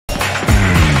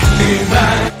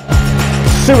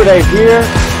Super Dave here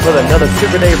with another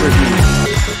Super Dave review.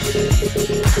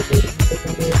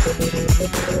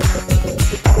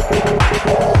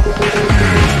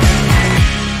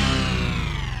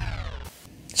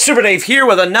 Super Dave here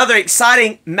with another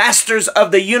exciting Masters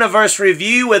of the Universe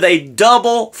review with a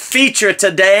double feature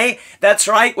today. That's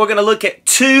right, we're going to look at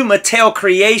two Mattel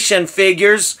Creation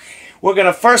figures. We're going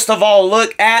to first of all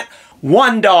look at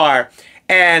Wun-Dar.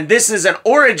 And this is an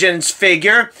Origins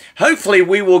figure. Hopefully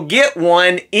we will get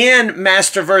one in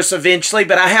Masterverse eventually,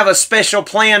 but I have a special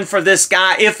plan for this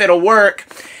guy if it'll work.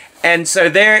 And so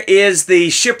there is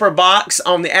the shipper box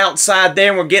on the outside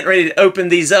there, and we're getting ready to open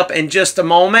these up in just a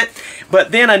moment.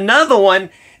 But then another one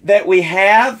that we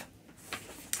have,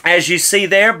 as you see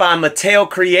there, by Mattel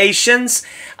Creations.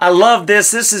 I love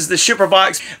this. This is the shipper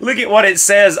box. Look at what it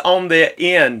says on the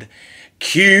end.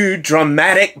 Cue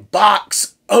dramatic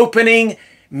box opening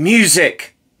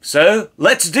music. So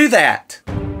let's do that.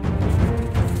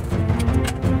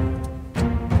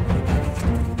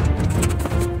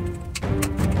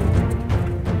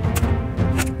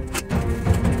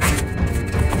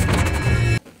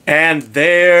 And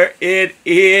there it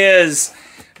is.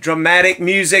 Dramatic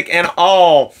music and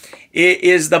all. It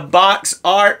is the box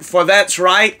art for, that's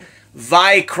right,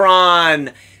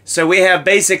 Vykron. So we have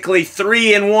basically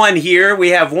 3 in 1 here. We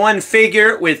have one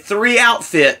figure with 3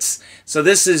 outfits. So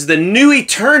this is the new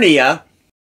Eternia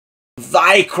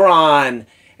Vykron.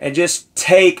 And just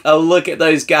take a look at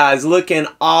those guys. Looking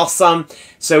awesome.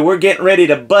 So we're getting ready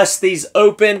to bust these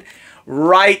open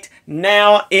right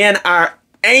now in our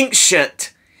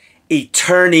ancient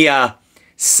Eternia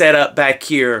setup back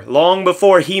here. Long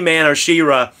before He-Man or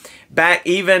She-Ra. Back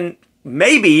even...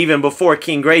 maybe even before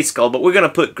King Grayskull, but we're going to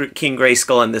put King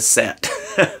Grayskull in this set.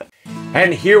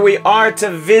 And here we are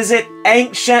to visit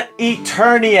ancient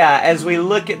Eternia as we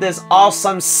look at this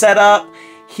awesome setup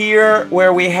here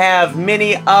where we have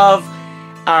many of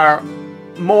our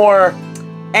more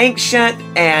ancient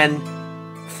and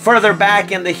further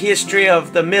back in the history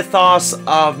of the mythos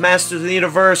of Masters of the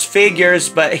Universe figures.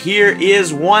 But here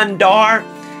is Wun-Dar.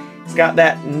 It's got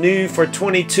that new for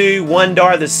 22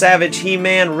 Wun-Dar the Savage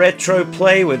He-Man retro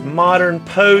play with modern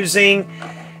posing.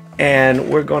 And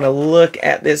we're going to look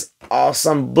at this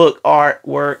awesome book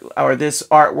artwork, or this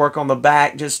artwork on the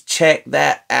back. Just check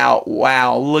that out.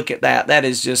 Wow, look at that. That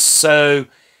is just so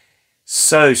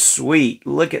sweet.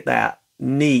 Look at that.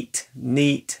 Neat,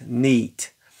 neat,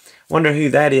 neat. Wonder who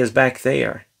that is back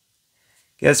there.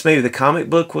 Guess maybe the comic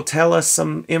book will tell us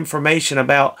some information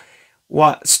about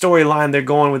what storyline they're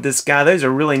going with this guy. Those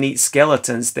are really neat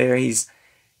skeletons there he's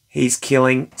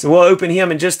killing. So we'll open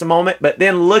him in just a moment. But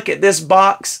then look at this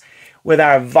box with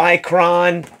our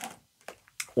Vykron.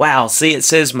 Wow, see, it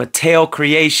says Mattel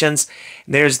Creations.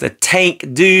 There's the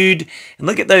tank dude. And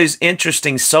look at those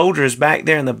interesting soldiers back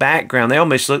there in the background. They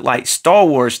almost look like Star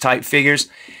Wars type figures.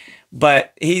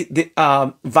 But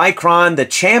Vykron, the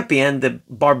champion, the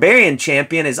barbarian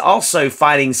champion, is also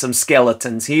fighting some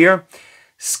skeletons here.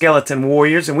 Skeleton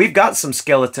warriors, and we've got some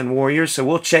skeleton warriors, so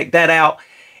we'll check that out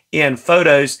in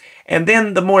photos. And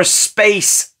then the more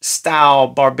space style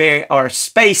barbarian or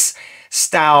space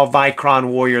style Vykron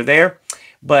warrior there.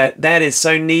 But that is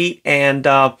so neat. And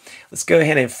let's go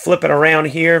ahead and flip it around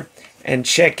here and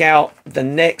check out the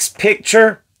next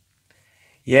picture.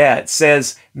 Yeah, it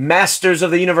says Masters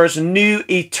of the Universe New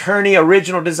Eternia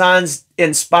Original Designs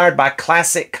inspired by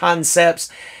classic concepts.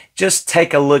 Just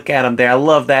take a look at them there. I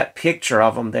love that picture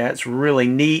of them there. It's really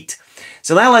neat.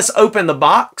 So now let's open the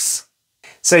box.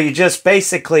 So you just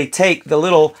basically take the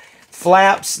little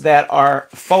flaps that are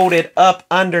folded up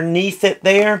underneath it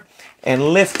there and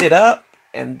lift it up.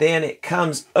 And then it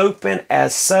comes open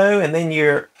as so. And then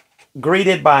you're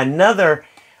greeted by another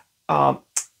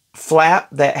flap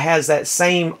that has that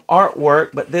same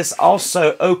artwork. But this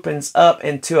also opens up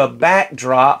into a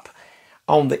backdrop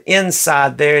on the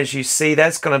inside there, as you see.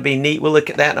 That's going to be neat. We'll look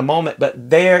at that in a moment. But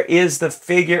there is the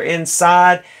figure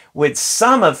inside with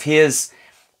some of his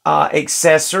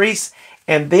accessories.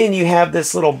 And then you have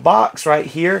this little box right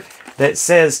here that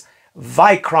says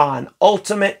Vykron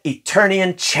Ultimate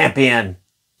Eternian Champion.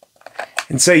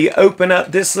 And so you open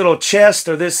up this little chest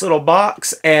or this little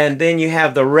box, and then you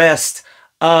have the rest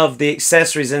of the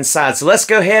accessories inside. So let's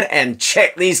go ahead and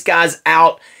check these guys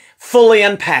out fully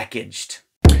unpackaged.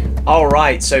 All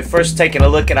right, so first taking a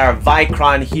look at our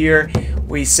Vykron here,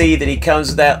 we see that he comes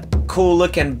with that cool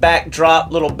looking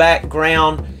backdrop, little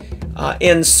background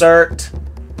insert.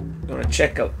 I'm gonna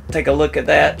take a look at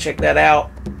that, check that out.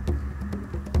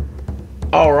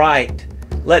 All right,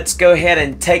 let's go ahead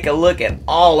and take a look at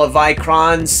all of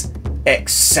Vykron's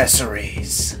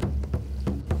accessories.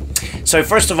 So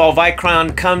first of all,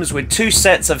 Vykron comes with 2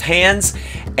 sets of hands,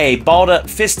 a balled up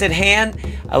fisted hand,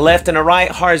 a left and a right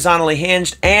horizontally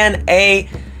hinged, and a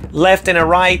left and a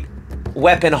right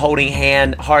weapon holding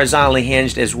hand horizontally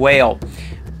hinged as well.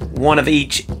 One of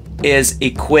each is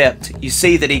equipped. You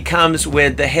see that he comes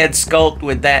with the head sculpt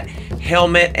with that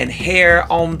helmet and hair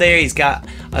on there. He's got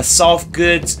a soft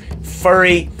goods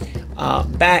furry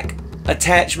back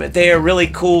attachment there. Really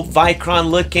cool Vykron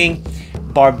looking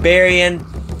barbarian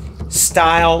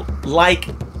style, like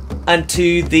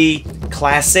unto the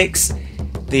classics.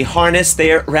 The harness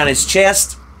there around his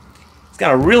chest. It's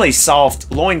got a really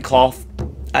soft loincloth,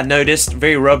 I noticed,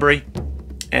 very rubbery,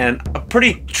 and a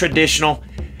pretty traditional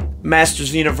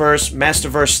Masters Universe,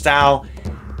 Masterverse style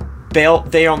belt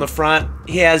there on the front.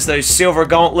 He has those silver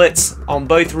gauntlets on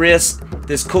both wrists,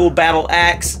 this cool battle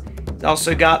axe. He's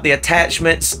also got the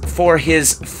attachments for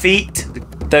his feet,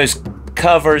 those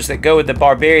covers that go with the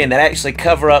barbarian that actually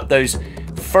cover up those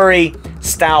furry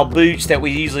style boots that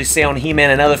we usually see on He-Man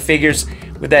and other figures,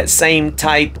 with that same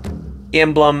type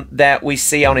emblem that we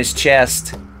see on his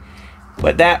chest.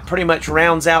 But that pretty much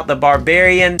rounds out the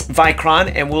barbarian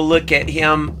Vykron, and we'll look at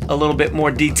him a little bit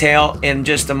more detail in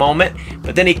just a moment.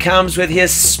 But then he comes with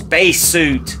his space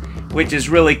suit, which is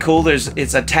really cool.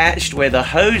 It's attached with a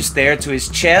hose there to his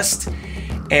chest,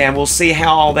 and we'll see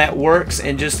how all that works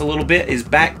in just a little bit. His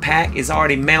backpack is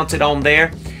already mounted on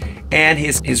there, and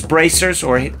his bracers,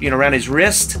 or around his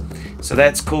wrist, so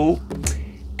that's cool.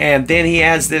 And then he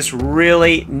has this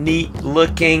really neat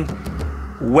looking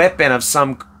weapon of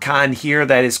some kind here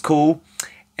that is cool,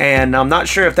 and I'm not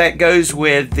sure if that goes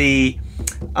with the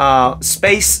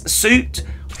space suit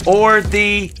or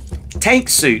the tank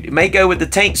suit. It may go with the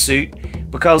tank suit,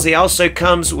 because he also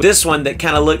comes with this one that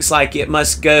kind of looks like it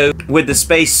must go with the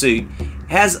space suit.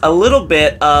 Has a little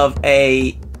bit of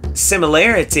a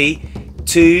similarity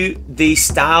to the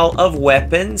style of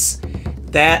weapons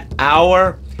that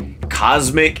our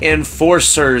cosmic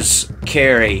enforcers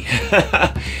carry.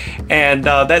 And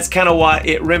that's kind of what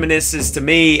it reminisces to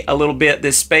me a little bit,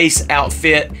 this space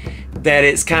outfit, that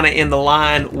it's kind of in the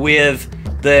line with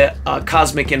the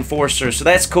cosmic enforcer. So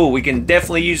that's cool. We can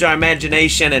definitely use our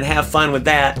imagination and have fun with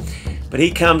that. But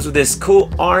he comes with this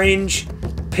cool orange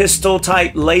pistol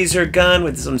type laser gun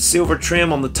with some silver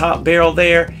trim on the top barrel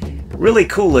there. Really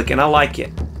cool looking. I like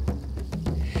it.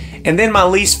 And then my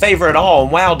least favorite at all,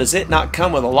 and wow, does it not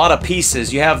come with a lot of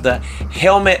pieces. You have the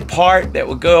helmet part that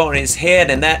will go on his head,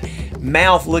 and that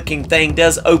mouth looking thing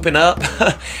does open up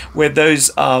with those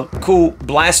cool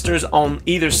blasters on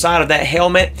either side of that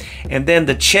helmet. And then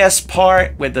the chest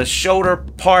part with the shoulder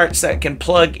parts that can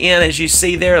plug in, as you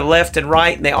see there, left and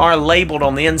right. And they are labeled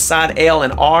on the inside, L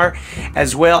and R,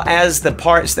 as well as the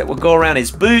parts that will go around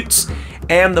his boots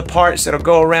and the parts that will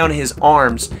go around his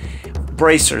arms.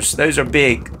 Bracers, those are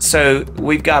big. So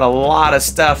we've got a lot of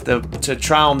stuff to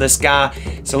try on this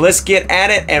guy. So let's get at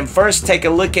it, and first take a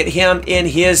look at him in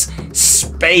his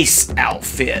space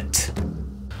outfit.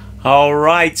 All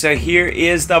right, so here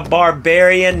is the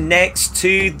barbarian next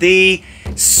to the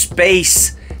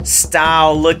space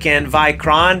style looking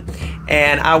Vykron,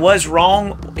 and I was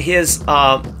wrong. His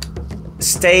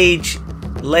stage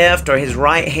left, or his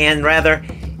right hand rather,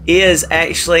 is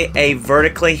actually a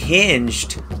vertically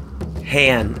hinged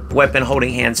hand, weapon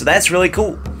holding hand. So that's really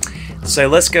cool. So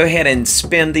let's go ahead and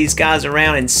spin these guys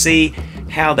around and see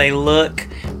how they look,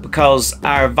 because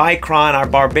our Vykron, our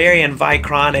barbarian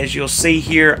Vykron, as you'll see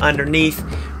here underneath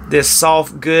this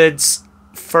soft goods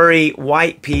furry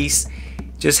white piece,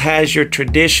 just has your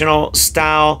traditional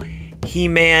style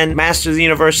He-Man Masters of the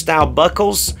Universe style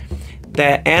buckles,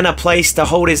 that and a place to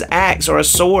hold his axe or a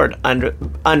sword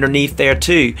underneath there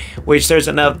too, which there's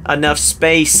enough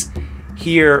space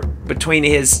here between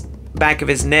his back of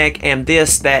his neck and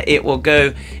this that it will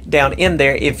go down in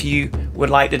there if you would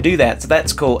like to do that. So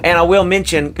that's cool. And I will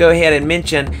go ahead and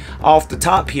mention off the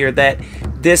top here that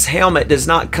this helmet does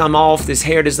not come off, this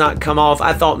hair does not come off.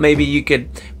 I thought maybe you could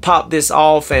pop this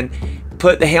off and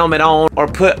put the helmet on, or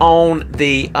put on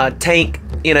the tank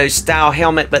style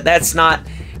helmet, but that's not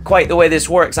quite the way this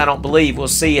works, I don't believe. We'll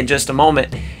see in just a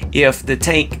moment if the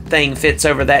tank thing fits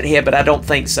over that head, but I don't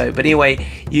think so. But anyway,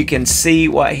 you can see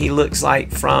what he looks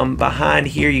like from behind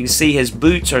here. You can see his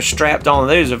boots are strapped on.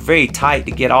 Those are very tight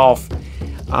to get off.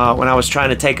 When I was trying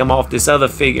to take them off this other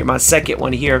figure, my second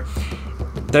one here,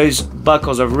 those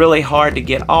buckles are really hard to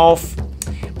get off.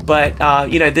 But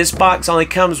this box only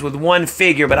comes with one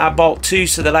figure, but I bought two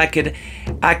so that I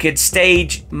could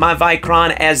stage my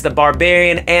Vykron as the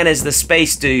barbarian and as the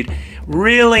space dude.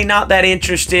 Really not that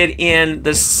interested in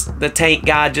the tank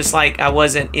guy, just like I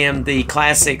wasn't in the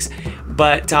classics.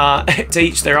 but to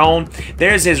each their own.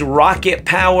 There's his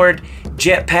rocket-powered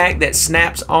jetpack that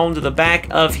snaps onto the back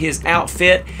of his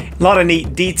outfit. A lot of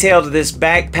neat detail to this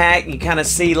backpack. You kind of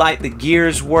see like the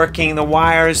gears working, the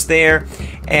wires there,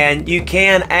 and you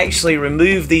can actually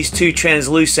remove these two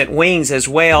translucent wings as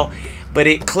well, but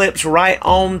it clips right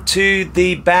onto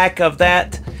the back of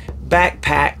that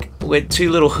backpack with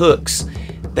two little hooks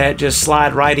that just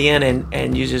slide right in,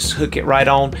 and you just hook it right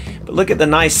on. But look at the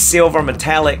nice silver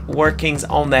metallic workings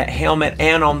on that helmet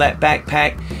and on that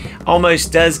backpack.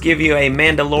 Almost does give you a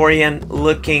Mandalorian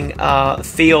looking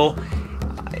feel,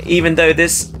 even though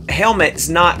this helmet's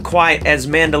not quite as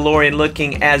Mandalorian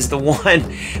looking as the one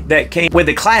that came with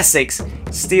the classics.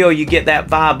 Still, you get that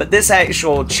vibe, but this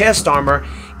actual chest armor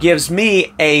gives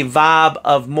me a vibe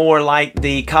of more like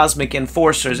the Cosmic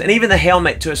Enforcers, and even the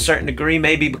helmet to a certain degree,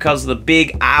 maybe because of the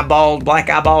big eyeballs, black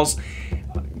eyeballs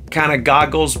kind of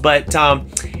goggles. But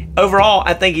overall,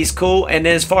 I think he's cool. And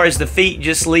then as far as the feet,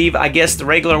 just leave, I guess, the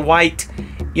regular white,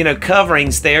 you know,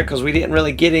 coverings there, because we didn't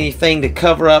really get anything to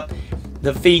cover up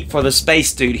the feet for the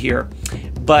space dude here.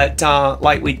 But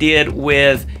like we did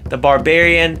with the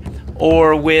Barbarian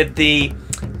or with the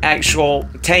actual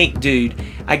tank dude,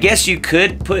 I guess you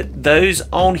could put those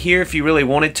on here if you really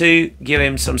wanted to, give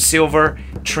him some silver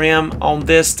trim on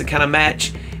this to kind of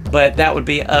match, but that would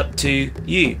be up to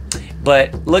you.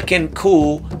 But looking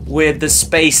cool with the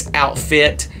space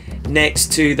outfit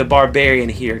next to the Barbarian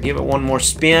here. Give it one more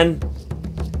spin.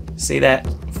 See that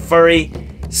furry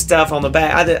stuff on the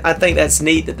back? I think that's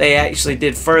neat that they actually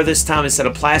did fur this time instead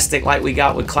of plastic like we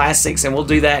got with classics, and we'll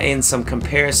do that in some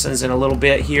comparisons in a little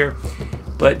bit here.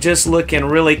 But just looking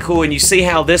really cool. And you see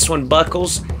how this one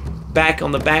buckles back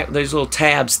on the back, those little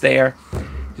tabs there.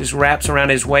 Just wraps around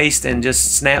his waist and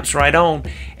just snaps right on.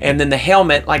 And then the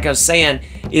helmet, like I was saying,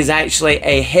 is actually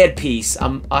a headpiece,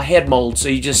 a head mold. So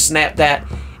you just snap that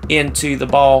into the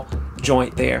ball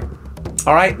joint there.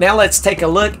 All right, now let's take a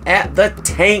look at the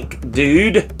tank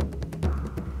dude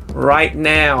right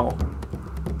now.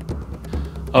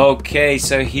 Okay,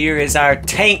 so here is our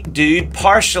tank dude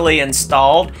partially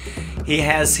installed. He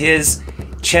has his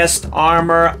chest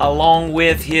armor along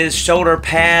with his shoulder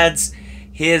pads,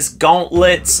 his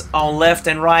gauntlets on left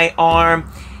and right arm,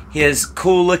 his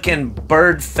cool looking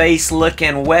bird face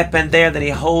looking weapon there that he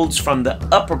holds from the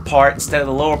upper part instead of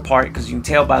the lower part, because you can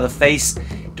tell by the face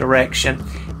direction.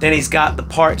 Then he's got the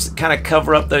parts that kind of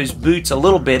cover up those boots a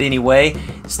little bit anyway.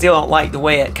 Still don't like the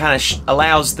way it kind of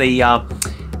allows the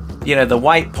you know, the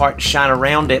white part to shine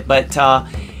around it, but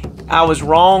I was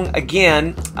wrong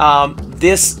again.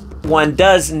 This one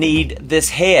does need this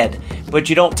head, but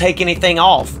you don't take anything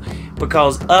off,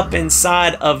 because up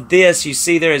inside of this, you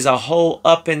see there is a hole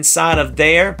up inside of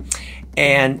there,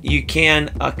 and you can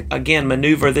again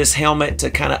maneuver this helmet to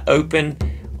kind of open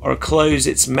or close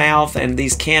its mouth, and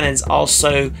these cannons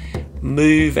also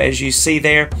move as you see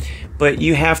there, but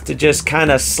you have to just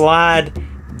kind of slide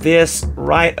this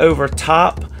right over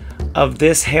top of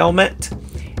this helmet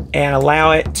and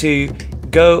allow it to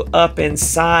go up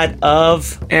inside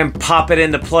of and pop it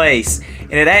into place.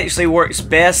 And it actually works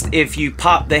best if you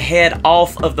pop the head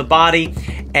off of the body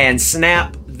and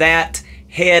snap that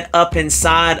head up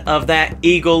inside of that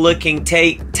eagle looking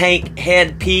tank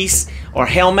head piece or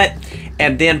helmet,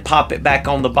 and then pop it back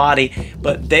on the body.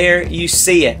 But there you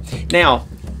see it. Now,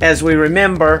 as we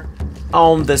remember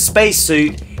on the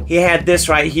spacesuit, he had this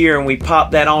right here, and we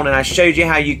popped that on, and I showed you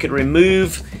how you could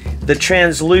remove the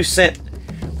translucent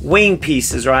wing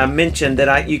pieces, or I mentioned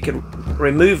that you could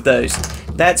remove those.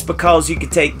 That's because you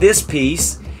could take this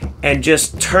piece and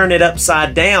just turn it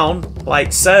upside down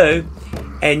like so,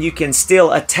 and you can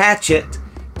still attach it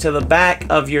to the back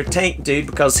of your tank dude,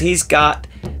 because he's got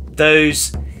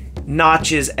those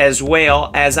notches as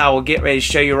well, as I will get ready to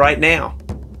show you right now.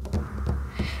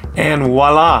 And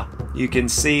voila, you can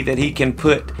see that he can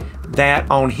put that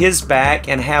on his back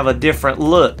and have a different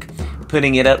look,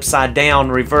 putting it upside down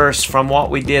reverse from what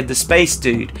we did the space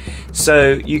dude.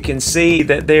 So you can see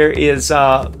that there is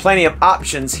plenty of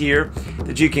options here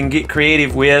that you can get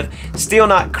creative with. Still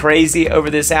not crazy over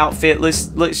this outfit.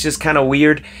 Looks just kind of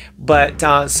weird,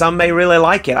 but some may really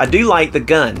like it. I do like the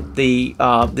gun,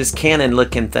 this cannon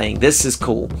looking thing. This is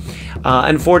cool.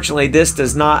 Unfortunately, this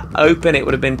does not open. It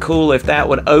would have been cool if that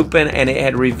would open and it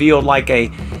had revealed like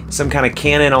some kind of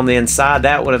cannon on the inside.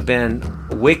 That would have been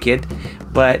wicked,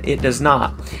 but it does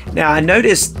not. Now, I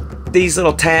noticed these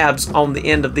little tabs on the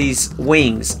end of these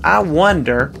wings. I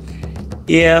wonder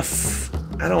if,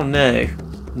 I don't know.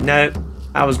 No,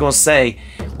 I was going to say,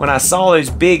 when I saw those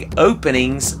big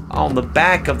openings on the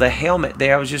back of the helmet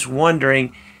there, I was just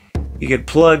wondering You could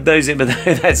plug those in, but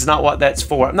that's not what that's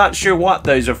for. I'm not sure what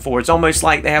those are for. It's almost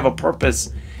like they have a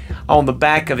purpose on the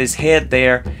back of his head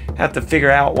there. Have to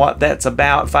figure out what that's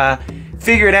about. If I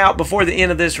figure it out before the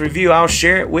end of this review, I'll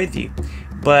share it with you.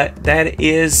 But that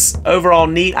is overall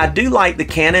neat. I do like the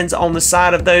cannons on the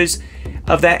side of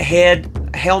that head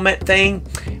helmet thing,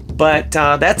 but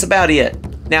that's about it.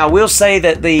 Now, I will say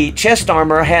that the chest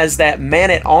armor has that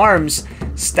man-at-arms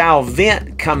style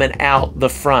vent coming out the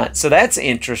front, so that's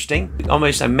interesting.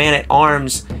 Almost a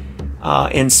man-at-arms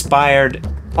inspired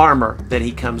armor that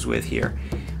he comes with here.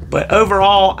 But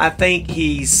overall, I think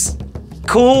he's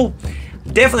cool.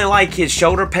 Definitely like his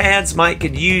shoulder pads. Mike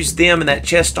could use them and that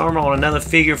chest armor on another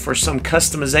figure for some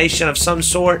customization of some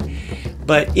sort.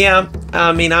 But yeah,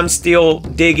 I mean, I'm still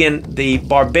digging the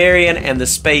Barbarian and the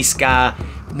Space Guy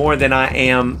more than I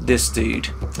am this dude.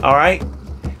 All right.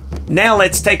 Now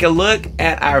let's take a look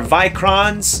at our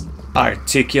Vykron's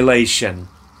Articulation.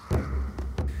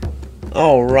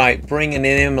 All right, bringing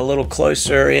him a little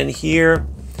closer in here.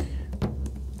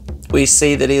 We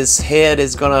see that his head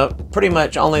is gonna pretty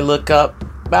much only look up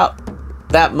about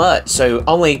that much. So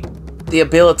only the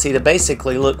ability to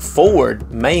basically look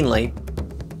forward mainly.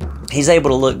 He's able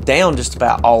to look down just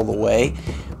about all the way.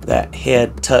 That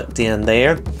head tucked in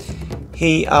there.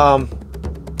 He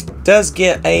does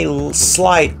get a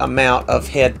slight amount of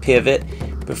head pivot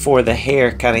before the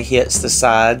hair kind of hits the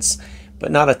sides, but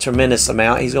not a tremendous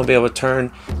amount. He's going to be able to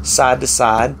turn side to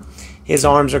side. His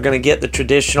arms are going to get the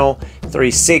traditional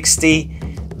 360,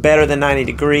 better than 90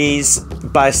 degrees,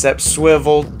 bicep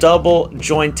swivel, double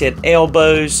jointed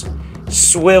elbows,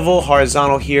 swivel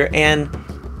horizontal here, and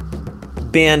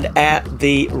bend at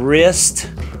the wrist.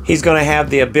 He's going to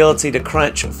have the ability to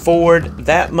crunch forward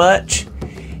that much.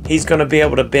 He's going to be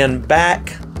able to bend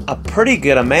back a pretty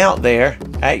good amount there,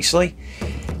 actually.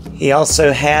 He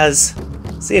also has,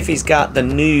 see if he's got the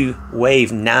new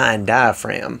Wave 9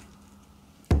 diaphragm.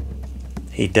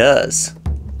 He does.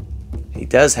 He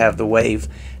does have the Wave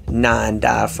 9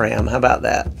 diaphragm. How about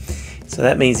that? So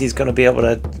that means he's going to be able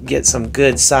to get some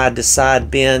good side-to-side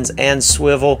bends and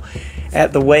swivel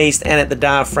at the waist and at the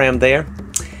diaphragm there.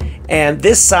 And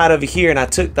this side over here, and I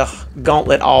took the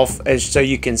gauntlet off as so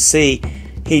you can see,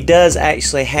 he does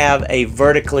actually have a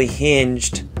vertically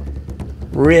hinged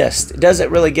wrist. It doesn't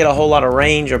really get a whole lot of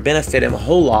range or benefit him a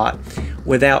whole lot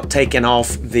without taking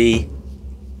off the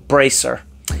bracer,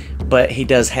 but he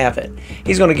does have it.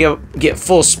 He's going to get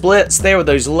full splits there with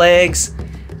those legs,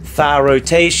 thigh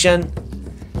rotation,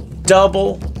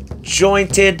 double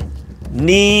jointed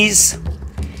knees.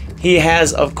 He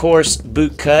has, of course,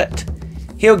 boot cut.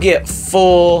 He'll get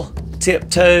full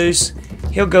tiptoes.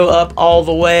 He'll go up all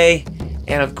the way,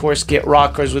 and of course get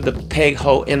rockers with the peg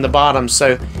hole in the bottom.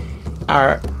 So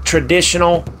our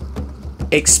traditional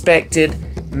expected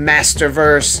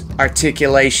Masterverse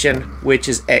articulation, which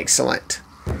is excellent.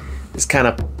 This kind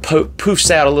of poofs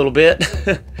out a little bit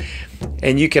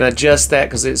and you can adjust that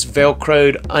because it's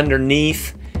velcroed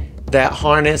underneath that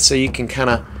harness, so you can kind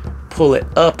of pull it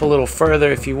up a little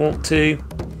further if you want to,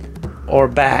 or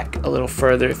back a little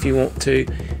further if you want to,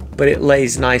 but it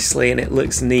lays nicely and it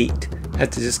looks neat. Have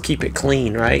to just keep it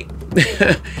clean, right?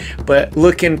 But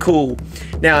looking cool.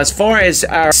 Now, as far as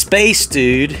our space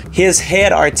dude, his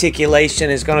head articulation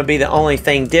is going to be the only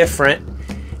thing different,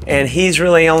 and he's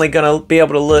really only going to be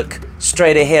able to look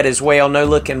straight ahead as well, no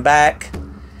looking back,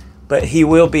 but he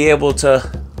will be able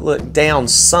to look down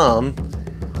some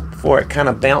before it kind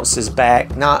of bounces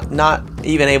back. Not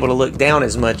even able to look down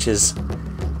as much as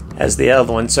the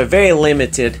other one. So very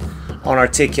limited on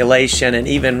articulation, and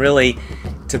even really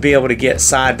to be able to get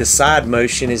side to side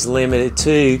motion is limited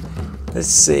too. Let's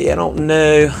see, I don't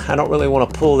know, I don't really want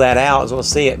to pull that out. As we'll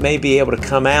see, it may be able to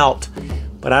come out,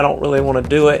 but I don't really want to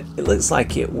do it. It looks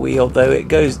like it will, though. It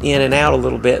goes in and out a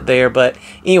little bit there, but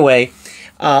anyway,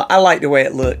 I like the way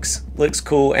it looks. Looks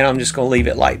cool, and I'm just going to leave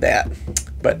it like that.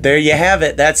 But there you have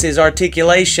it. That's his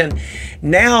articulation.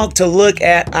 Now to look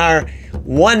at our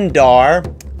Wun-Dar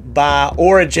by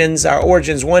Origins, our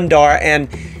Origins Wun-Dar, and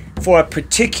for a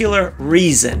particular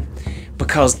reason,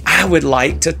 because I would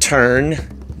like to turn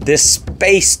this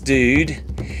space dude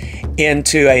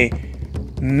into a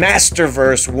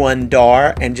Masterverse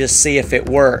Wun-Dar and just see if it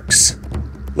works.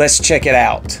 Let's check it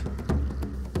out.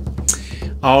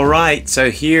 All right, so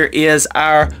here is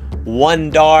our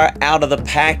Wun-Dar out of the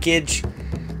package.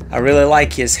 I really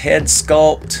like his head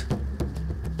sculpt.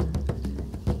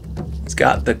 It's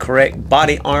got the correct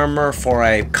body armor for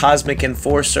a Cosmic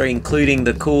Enforcer, including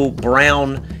the cool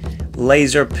brown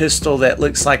laser pistol that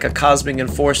looks like a Cosmic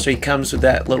Enforcer. He comes with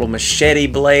that little machete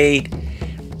blade.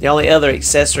 The only other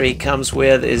accessory he comes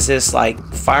with is this like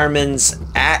fireman's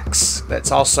axe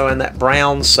that's also in that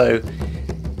brown, so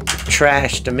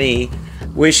trash to me.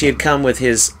 Wish he had come with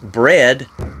his bread,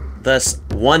 thus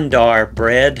Wun-Dar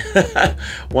bread,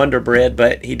 Wonder Bread,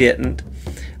 but he didn't.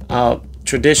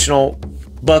 Traditional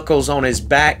buckles on his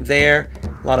back there,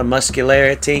 a lot of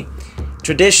muscularity.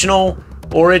 Traditional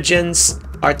origins,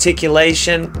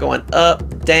 articulation, going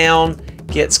up, down,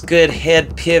 gets good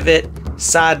head pivot,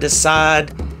 side to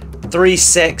side,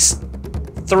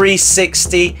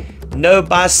 360, no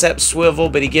bicep swivel,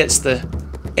 but he gets the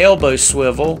elbow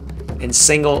swivel and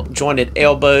single jointed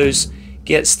elbows,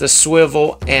 gets the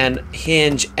swivel and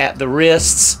hinge at the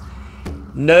wrists.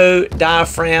 No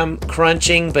diaphragm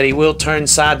crunching, but he will turn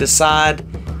side to side.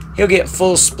 He'll get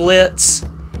full splits,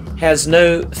 has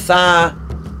no thigh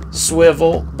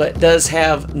swivel, but does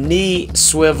have knee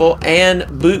swivel and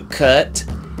boot cut,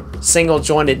 single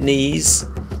jointed knees,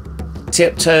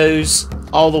 tiptoes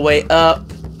all the way up,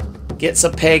 gets a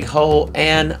peg hole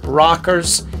and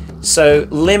rockers. So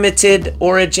limited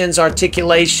origins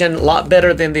articulation, a lot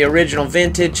better than the original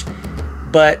vintage,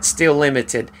 but still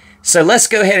limited. So let's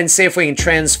go ahead and see if we can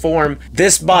transform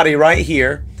this body right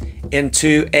here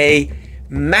into a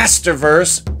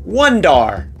Masterverse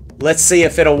Wun-Dar. Let's see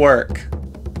if it'll work.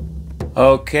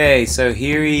 Okay, so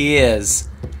here he is.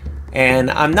 And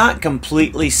I'm not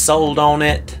completely sold on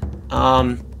it.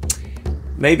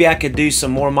 Maybe I could do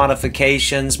some more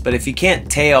modifications, but if you can't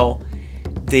tell,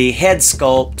 the head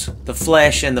sculpt, the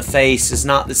flesh and the face is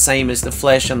not the same as the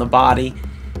flesh on the body.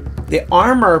 The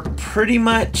armor pretty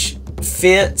much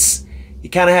fits. You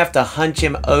kind of have to hunch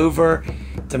him over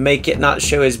to make it not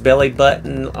show his belly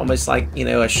button, almost like, you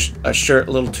know, a shirt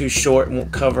a little too short and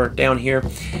won't cover down here.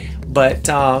 But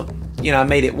you know, I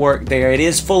made it work there. It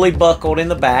is fully buckled in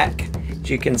the back, as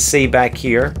you can see back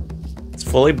here. It's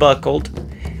fully buckled,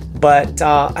 but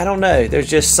I don't know, there's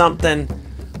just something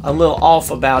a little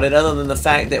off about it, other than the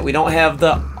fact that we don't have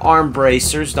the arm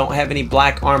bracers, don't have any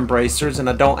black arm bracers, and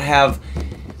I don't have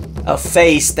a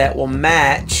face that will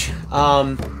match,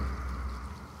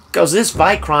 because this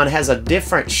Vykron has a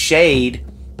different shade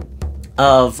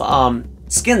of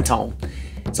skin tone.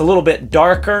 It's a little bit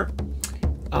darker,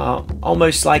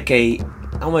 almost like a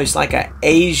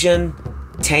Asian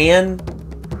tan,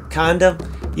 kind of.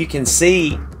 You can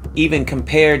see, even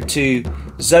compared to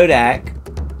Zodak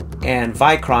and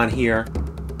Vykron here,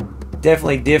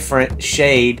 definitely different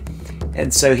shade.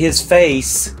 And so his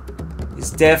face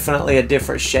is definitely a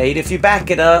different shade. If you back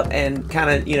it up and kind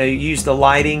of, you know, use the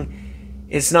lighting,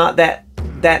 it's not that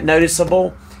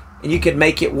noticeable, and you could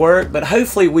make it work. But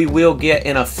hopefully we will get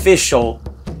an official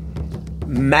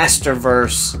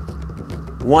Masterverse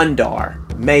Wun-Dar,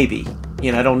 maybe,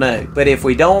 you know, I don't know. But if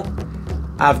we don't,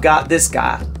 I've got this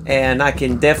guy, and I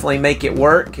can definitely make it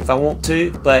work if I want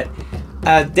to. But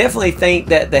I definitely think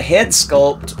that the head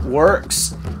sculpt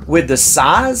works with the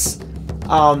size.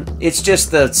 It's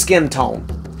just the skin tone.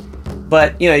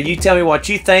 But, you know, you tell me what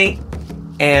you think,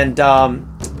 and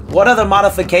what other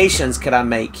modifications could I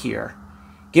make here?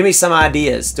 Give me some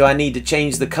ideas. Do I need to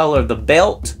change the color of the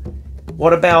belt?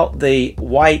 What about the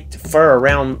white fur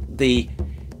around the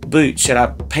boot? Should I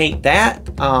paint that?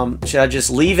 Should I just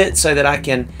leave it so that I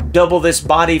can double this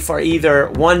body for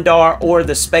either Wun-Dar or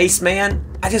the Spaceman?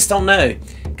 I just don't know,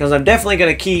 because I'm definitely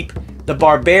going to keep the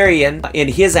Barbarian in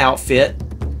his outfit.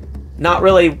 Not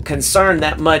really concerned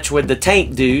that much with the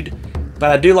tank dude, but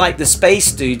I do like the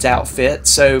space dude's outfit.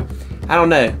 So I don't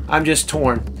know, I'm just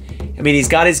torn. I mean, he's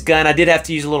got his gun. I did have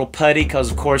to use a little putty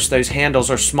because, of course, those handles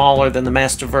are smaller than the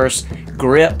Masterverse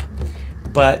grip.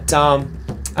 But,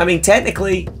 I mean,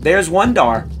 technically, there's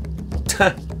Wun-Dar.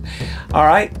 All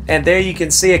right, and there you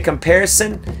can see a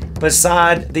comparison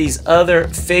beside these other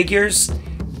figures.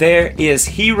 There is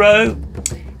Hero,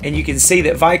 and you can see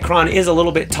that Vykron is a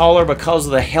little bit taller because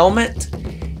of the helmet.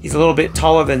 He's a little bit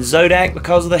taller than Zodak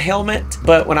because of the helmet.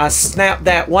 But when I snap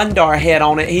that Wun-Dar head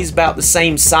on it, he's about the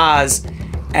same size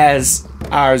as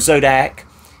our Zodak.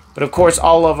 But of course,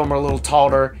 all of them are a little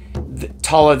taller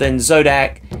than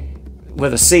Zodak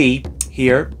with a C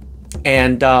here.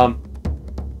 And but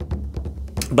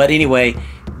anyway,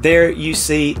 there you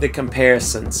see the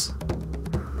comparisons.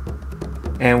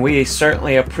 And we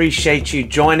certainly appreciate you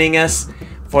joining us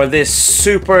for this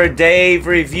Super Dave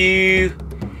review.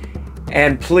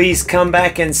 And please come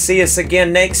back and see us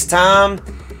again next time.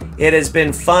 It has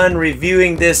been fun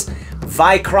reviewing this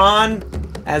Vykron,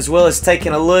 as well as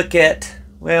taking a look at,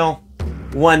 well,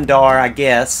 Wun-Dar, I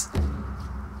guess.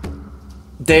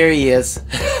 There he is.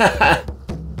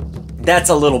 That's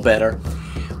a little better.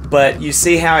 But you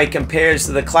see how he compares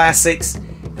to the classics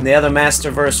and the other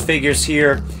Masterverse figures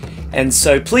here. And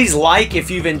so please like if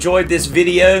you've enjoyed this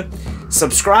video.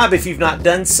 Subscribe if you've not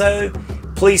done so.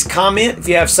 Please comment if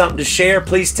you have something to share.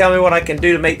 Please tell me what I can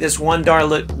do to make this Wun-Dar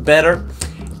look better.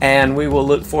 And we will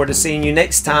look forward to seeing you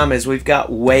next time as we've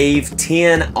got Wave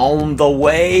 10 on the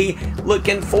way.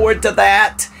 Looking forward to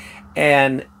that.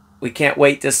 And we can't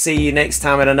wait to see you next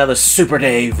time at another Super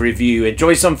Dave review.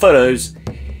 Enjoy some photos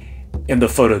in the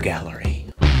photo gallery.